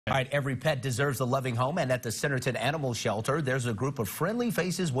All right, every pet deserves a loving home, and at the Centerton Animal Shelter, there's a group of friendly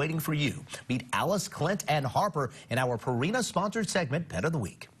faces waiting for you. Meet Alice, Clint, and Harper in our Purina-sponsored segment, Pet of the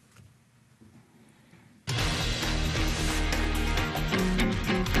Week.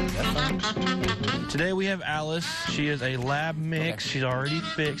 Today we have Alice. She is a lab mix. She's already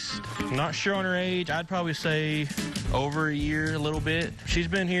fixed. Not sure on her age. I'd probably say over a year, a little bit. She's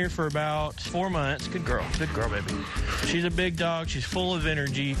been here for about 4 months. Good girl, baby. She's a big dog. She's full of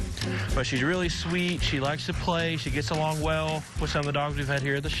energy, but she's really sweet. She likes to play. She gets along well with some of the dogs we've had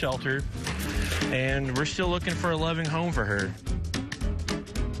here at the shelter, and we're still looking for a loving home for her.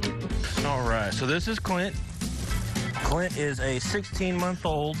 All right, so this is Clint. Clint is a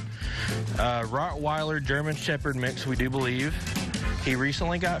 16-month-old Rottweiler German Shepherd mix, we do believe. He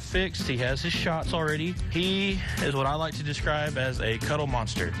recently got fixed. He has his shots already. He is what I like to describe as a cuddle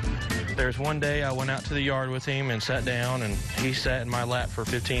monster. There's one day I went out to the yard with him and sat down, and he sat in my lap for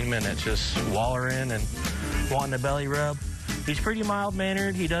 15 minutes, just wallering and wanting a belly rub. He's pretty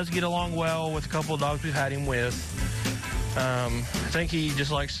mild-mannered. He does get along well with a couple of dogs we've had him with. I think he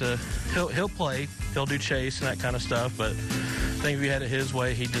just likes to, he'll play, he'll do chase and that kind of stuff, but I think if you had it his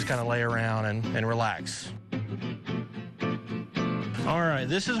way, he'd just kind of lay around and relax. All right,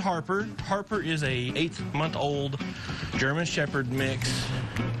 this is Harper. Harper is a 8-month-old German Shepherd mix.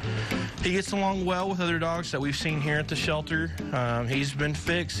 He gets along well with other dogs that we've seen here at the shelter. He's been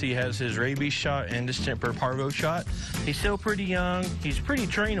fixed. He has his rabies shot and distemper parvo shot. He's still pretty young. He's pretty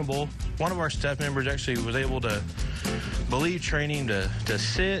trainable. One of our staff members actually was able to believe training to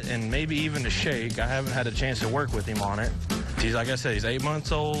sit and maybe even to shake. I haven't had a chance to work with him on it. He's, like I said, he's 8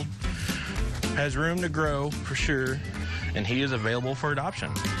 months old, has room to grow for sure, and he is available for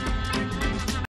adoption.